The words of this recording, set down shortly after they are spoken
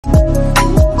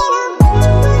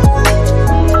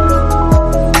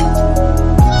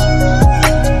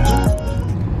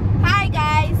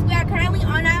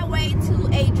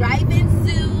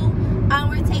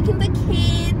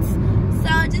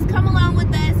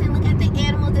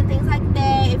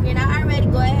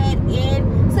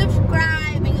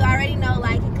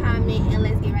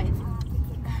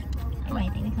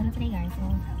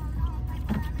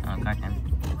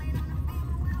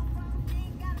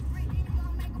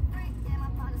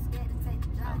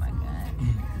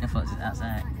folks is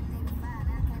outside.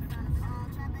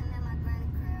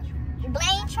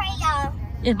 Blame Trey, y'all.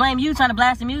 It's blame you trying to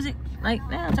blast the music? Like,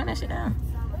 damn, turn that shit down.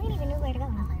 We didn't even know where to go.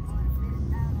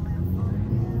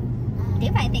 They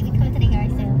probably think we coming to the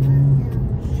yard still.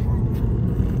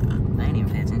 I ain't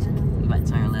even pay attention. You about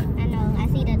to turn left. I know. I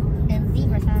see the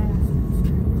zebra sign.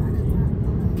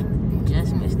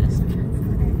 Just missed us.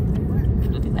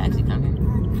 Look, people actually coming.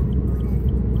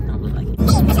 Don't look like it.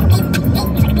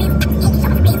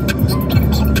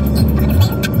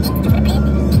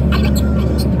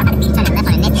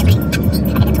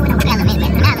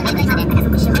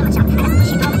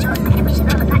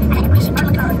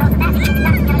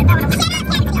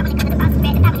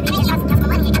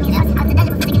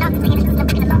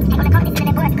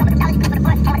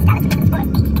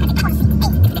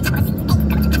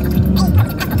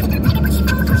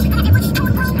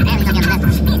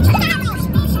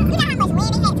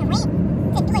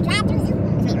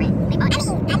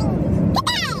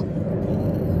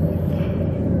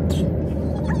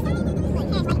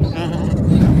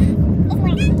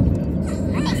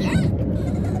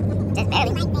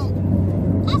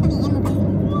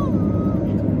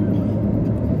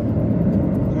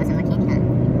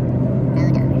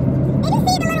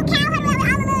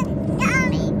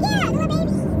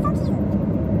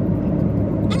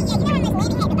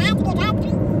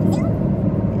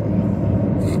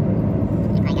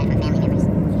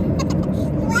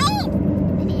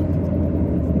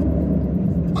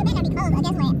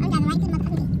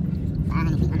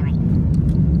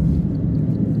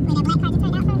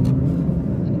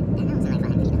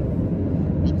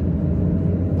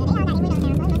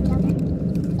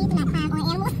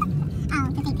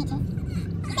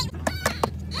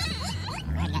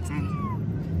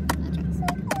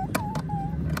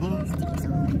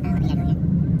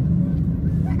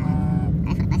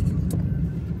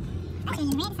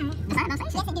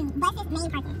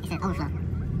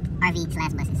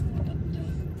 RV/buses.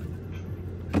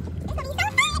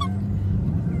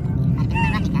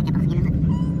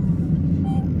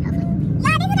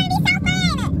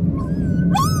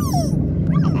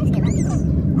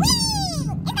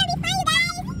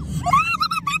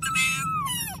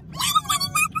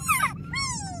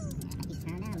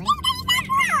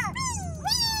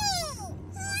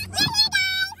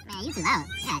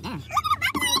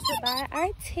 Buy our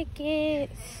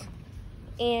tickets,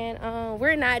 and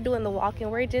we're not doing the walking.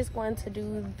 We're just going to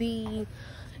do the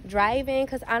driving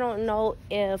because I don't know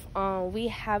if we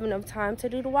have enough time to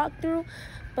do the walkthrough.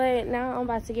 But now I'm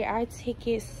about to get our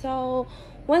tickets, so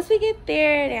once we get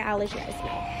there, then I'll let you guys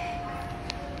know.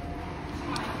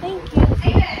 Thank you.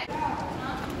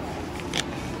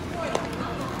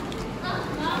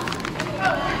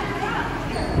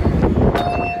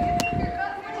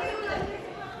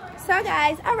 So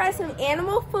guys, I brought some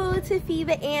animal food to feed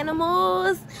the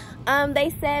animals. They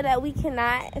said that we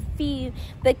cannot feed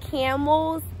the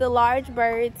camels, the large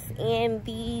birds, and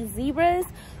the zebras,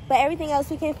 but everything else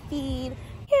we can feed.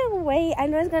 Can't wait. I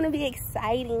know it's going to be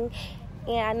exciting,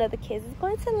 and I know the kids is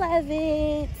going to love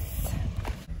it.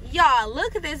 Y'all,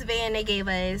 look at this van they gave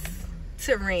us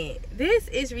to rent. This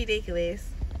is ridiculous.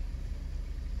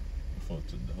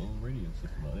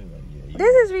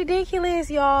 This is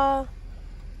ridiculous, y'all.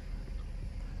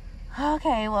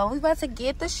 Okay, well, we about to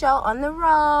get the show on the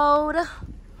road.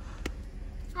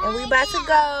 And we about to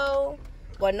go.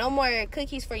 Well, no more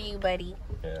cookies for you, buddy.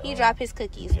 Yeah, he dropped his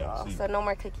cookies, y'all. So no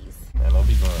more cookies. I don't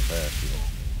be going fast, you know.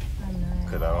 I know.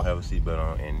 Because I don't have a seatbelt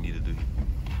on, and neither do you.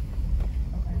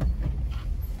 Okay.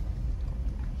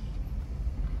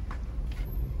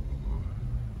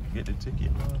 Get the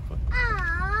ticket,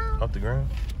 motherfucker. Off the ground.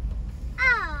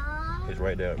 It's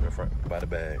right there in front, by the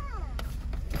bag.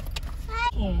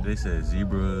 They said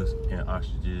zebras and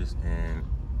ostriches and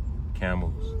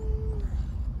camels.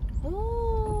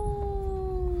 Ooh.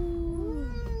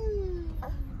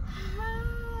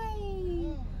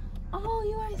 Hi. Oh,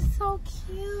 you are so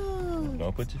cute.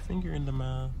 Don't put your finger in the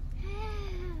mouth. You're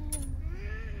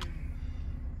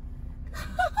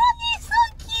so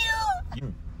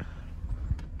cute.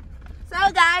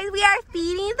 So guys, we are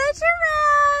feeding the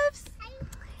giraffes.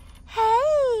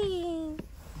 Hey.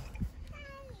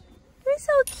 You're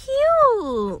so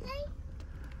cute.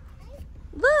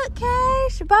 Look,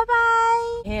 Cash.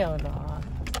 Bye-bye. Hell no.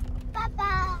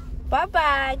 Bye-bye.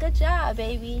 Bye-bye. Good job,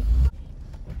 baby.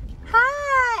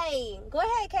 Hi. Go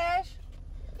ahead, Cash.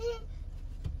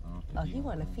 Oh, you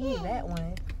want to feed that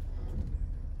one.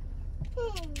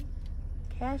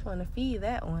 Cash want to feed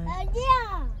that one.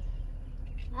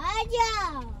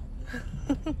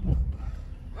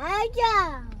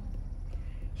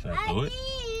 Should I throw it?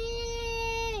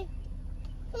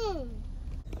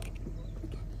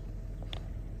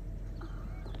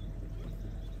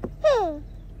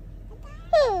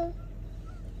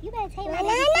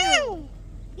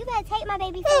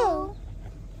 baby food.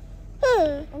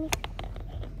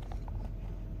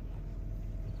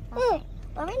 Okay.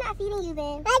 Well, we're not feeding you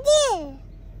then. I did.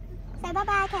 Say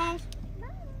bye-bye, Cash.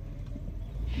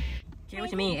 Kara,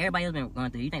 what you mean? Everybody else been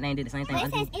going through. You think they ain't did the same thing?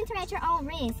 It says enter at your own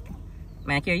risk.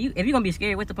 Man, Kara, if you're gonna be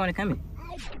scared, what's the point of coming?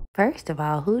 First of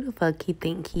all, who the fuck he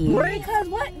think he is? Because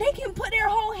what? They can put their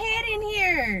whole head in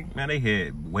here. Man, they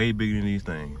head way bigger than these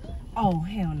things. Oh,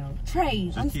 hell no. Trey,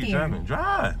 Just I'm keep scared. driving.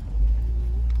 Drive.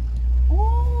 Ooh.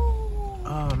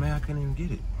 Oh, man, I couldn't even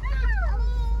get it.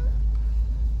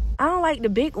 I don't like the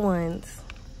big ones.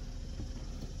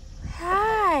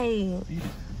 Hi.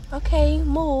 Okay,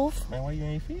 move. Man, why you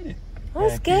ain't feed it? I'm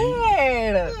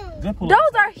scared.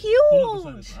 Those are huge. Pull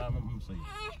up beside it. I'm gonna say,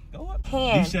 go up.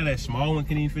 Hand. You said that small one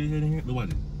couldn't even fit his head in here? Look what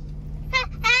it is. Oh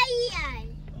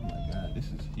my God, this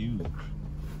is huge.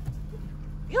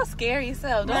 You'll scare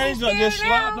yourself. Don't Man, you it's scare just now?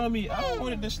 slopped on me. I don't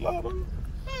want it to slop on me.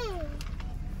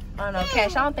 I don't know,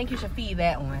 Cash. I don't think you should feed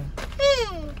that one.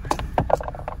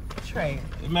 Trey.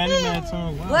 Man, this man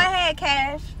tongue. Wow. Go ahead,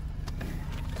 Cash.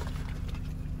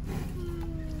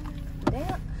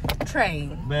 Damn. Trey,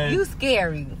 Man. you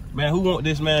scary. Man, who want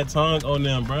this man tongue on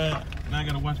them, bruh? Now I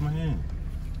gotta wash my hands.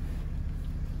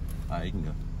 All right, you can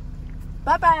go.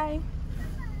 Bye-bye.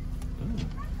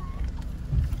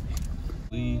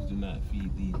 Please do not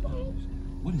feed these dogs.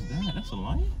 What is that? That's a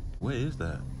lion? What is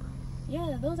that?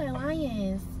 Yeah, those are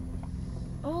lions.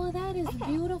 Oh, that is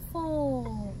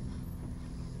beautiful.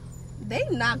 They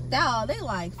knocked out. They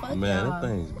like, fuck Man, y'all. that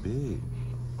thing's big.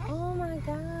 Oh my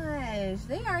gosh.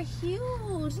 They are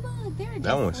huge. Look, they're just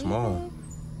That one's small. living.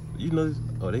 You know this?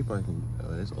 Oh, they probably can.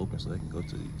 Oh, it's open so they can go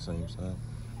to the same side.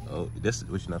 Oh, that's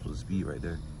what you're not supposed to speed right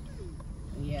there.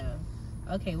 Yeah.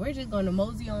 Okay, we're just going to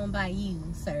mosey on by you,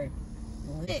 sir.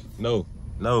 No,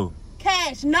 no.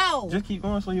 Cash, no. Just keep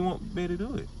going so you won't be able to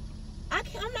do it. I'm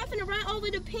not finna run over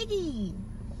the piggy.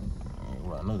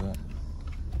 Well, I know that.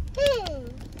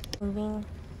 Moving.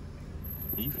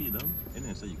 Can you feed those? They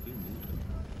didn't say you couldn't do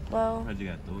it. Well, I just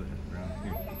gotta throw it around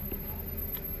here.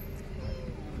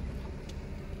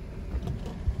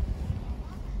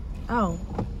 oh.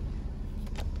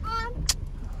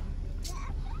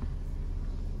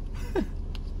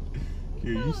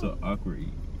 Here, you so awkward.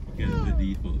 You gotta let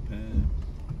these for the pad.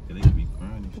 Cause they can be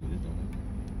crying and shit.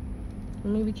 I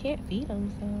mean, we can't feed them,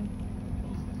 so.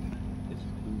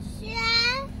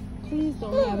 Please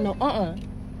don't have no,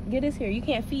 Get this here. You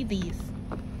can't feed these.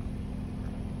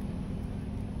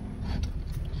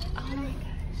 Oh my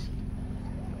gosh.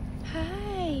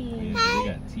 Hi. Yeah, they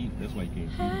got teeth. That's why you can't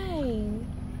feed them.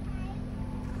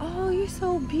 Hi. Oh, you're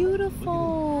so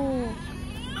beautiful.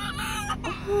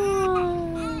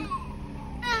 Oh.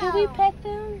 Can we pet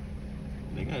them?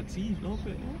 They got teeth. Don't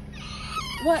pet them.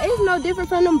 Well, it's no different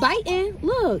from them biting.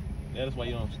 Look. Yeah, that's why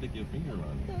you don't stick your finger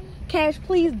around it. Cash,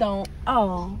 please don't.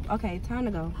 Oh, okay, time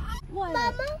to go. What?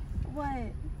 Mama?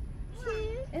 What?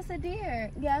 It's a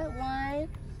deer. Yeah, 1,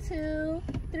 2,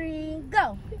 3,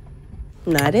 go.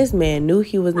 Nah, this man knew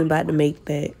he wasn't about to make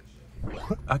that.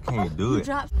 I can't do it.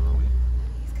 Drop.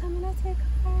 He's coming up to the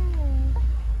car.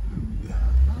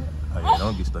 Oh, yeah,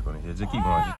 don't get stuck on it here. Just keep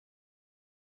going.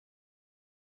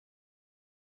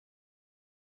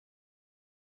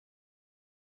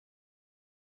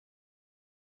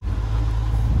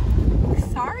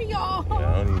 Sorry, y'all. Yeah,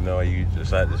 I don't even know why you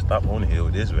decided to stop on the hill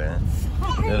with this van.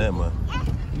 You know that much.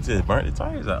 You just burnt the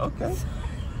tires out. Okay.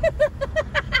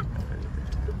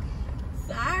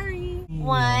 Sorry.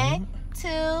 1,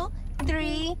 2,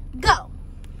 3, go.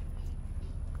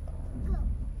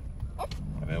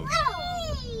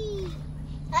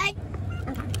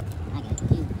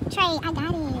 Trey, I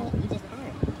got it. You just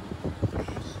recorded.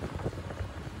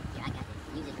 Yeah, I got it.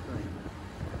 You just recorded.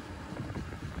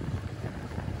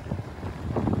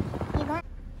 You got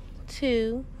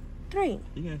 2, 3.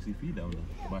 You can actually feed that one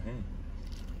by hand.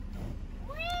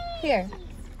 Here.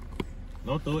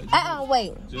 Don't throw it.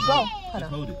 Wait. Just Go. Just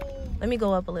hold it. Let me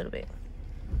go up a little bit.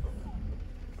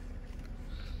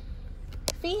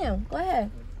 Feed him. Go ahead.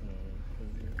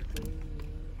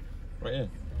 Right here.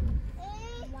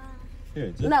 Here,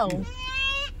 just No. feed it.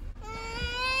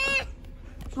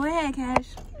 Go ahead,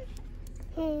 Cash.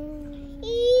 I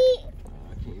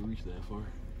can't reach that far.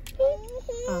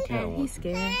 Okay, he's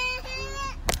scared.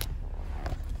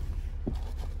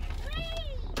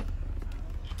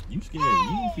 You scared?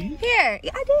 You ain't feed it? Here,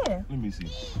 yeah, I did. Let me see.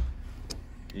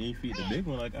 You ain't feed the big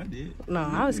one like I did. No,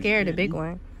 I was scared of the big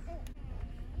one.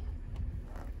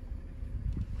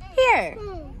 Here.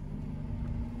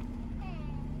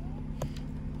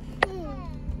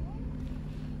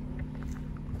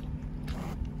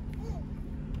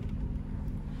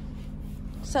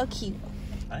 So cute.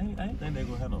 I ain't think they're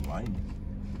gonna have no lions.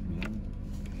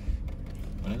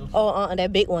 Oh,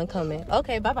 that big one coming.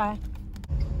 Okay, bye-bye.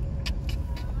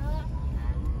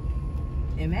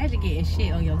 Imagine getting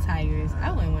shit on your tires.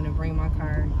 I wouldn't want to bring my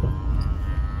car.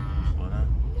 Slow down.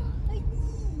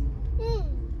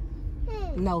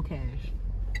 No cash.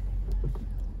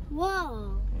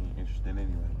 Whoa. Ain't interested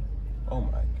anyway. Oh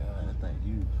my god, that thing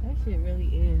huge. That shit really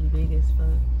is big as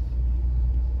fuck.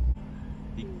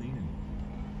 He cleaning it.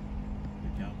 The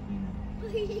cow cleaning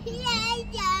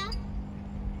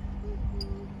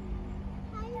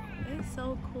It's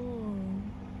so cool.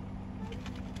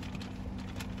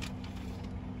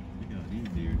 Look at all these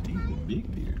deer. These are big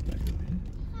deer back up here.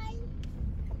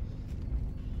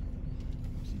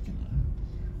 She can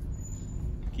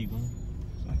keep going.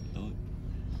 So I can throw it.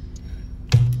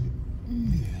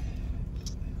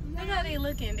 Look how they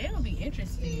looking. They don't be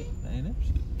interested. Man, that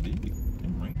shit big.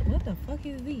 Them right. What the fuck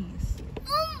is these?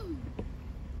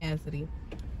 Cassidy.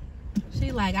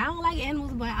 She like, I don't like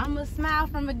animals, but I'ma smile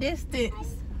from a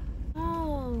distance.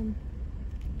 Oh.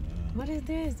 What is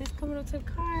this? This coming up to the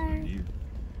car. Deer.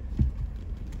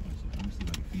 Let me see if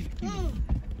I can feed it.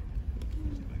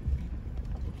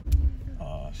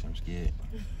 Oh, shit, I'm scared.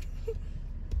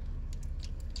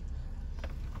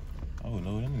 Oh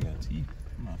no, that nigga got teeth.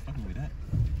 I'm not fucking with that.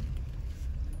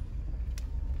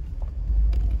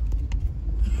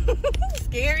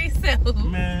 Scary self.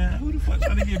 Man, who the fuck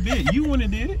trying to get bit? You wouldn't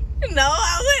have did it. No,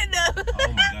 I wouldn't have.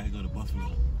 Oh my god, he go to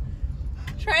Buffalo.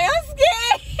 Trey, I'm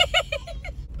scared.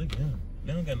 Look at him.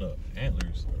 They don't got no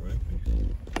antlers, right?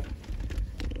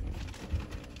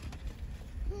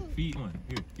 Feed one.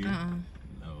 Here.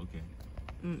 No, okay.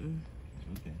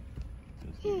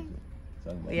 Okay.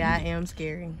 Yeah, I am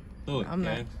scary. Throw it, I'm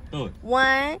not. guys. Throw it.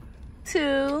 1,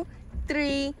 2,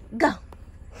 3, go.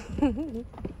 Oh,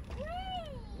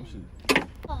 shit.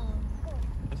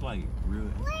 It's like real.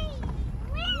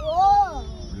 Whoa.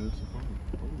 Real safari.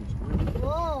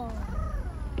 Whoa.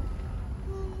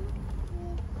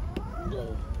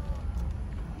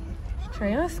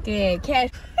 Trey, I'm scared. Cass.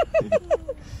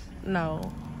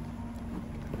 No.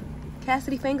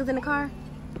 Cassidy fingers in the car?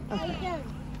 Okay.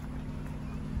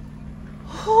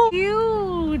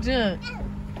 Huge.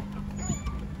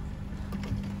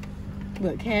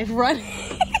 Look, Cash running.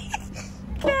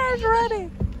 Cash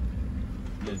running.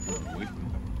 Yeah, throw it away from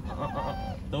him.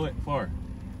 Throw it far.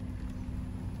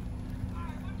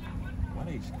 Why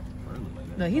they fur look like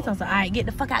that? Look, he's also, all right, get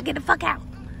the fuck out, get the fuck out.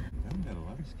 Them got a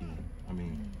lot of skin. I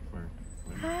mean, fur.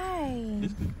 Hi.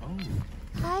 This could,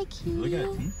 Hi, cute. look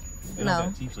at teeth. They No. don't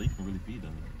got teeth, so you can really feed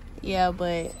them. Yeah,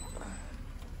 but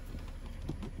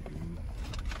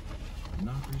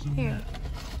Knockers on here.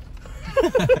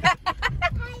 that.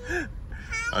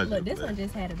 Look, this one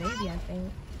just had a baby, I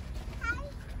think. Well,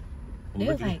 They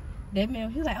look was at like, that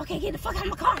man, he was like, okay, get the fuck out of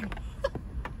my car.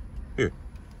 Here.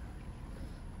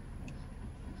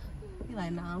 He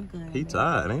like, nah, I'm good. He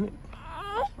tired, ain't it?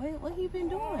 Wait, what he been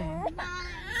doing?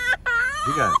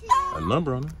 He got a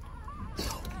number on him.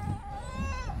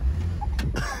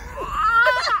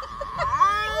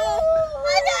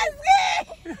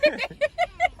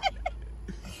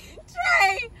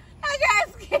 Trey, I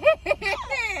got scared.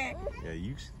 Yeah,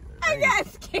 you. I got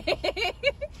scared.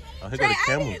 Oh, here Trey, go the I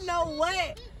camels. didn't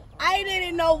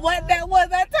know what that was.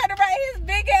 I turned around, his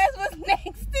big ass was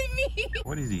next to me.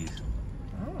 What is these?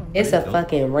 It's a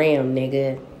fucking ram,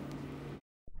 nigga.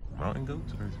 Mountain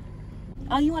goats? Or...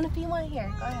 Oh, you want to feed one?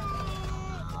 Here, go ahead.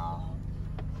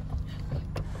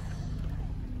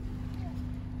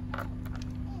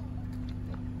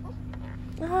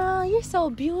 Oh, you're so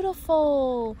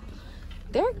beautiful.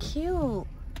 They're cute.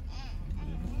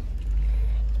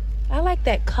 I like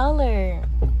that color.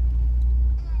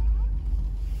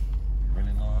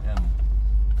 Really long animal.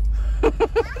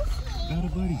 Got a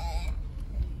buddy.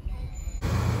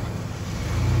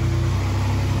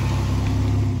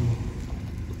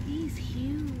 He's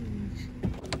huge.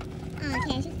 Oh,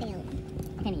 Cash, you failed.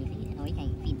 Can you feed it? Oh, you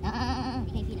can't feed it. You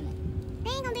can't feed him that. They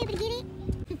ain't gonna be able to get it.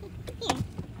 Here.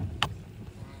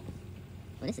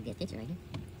 Well, this is a good picture right here.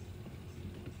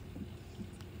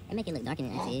 They make it look darker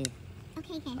than it actually is.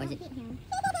 Okay, Cash, Or is don't it- hit him.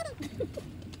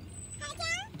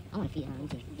 I want to feed him.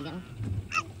 You got one?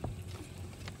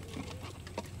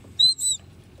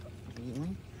 You want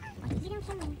one? Like this? Get him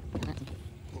from me.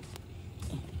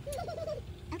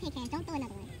 Okay, Cash, don't throw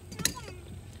another one.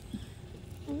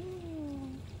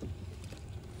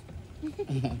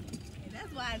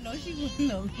 That's why I know she wouldn't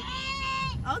know.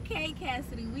 Okay,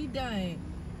 Cassidy, we done.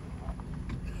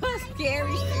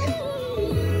 Scary.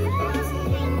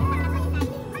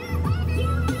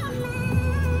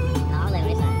 I'll let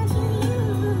it sign.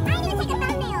 I didn't take a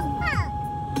thumbnail. Huh?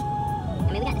 I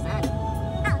mean, we got the sign.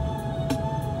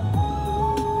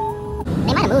 Oh.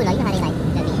 They might have move, though. You know how they like.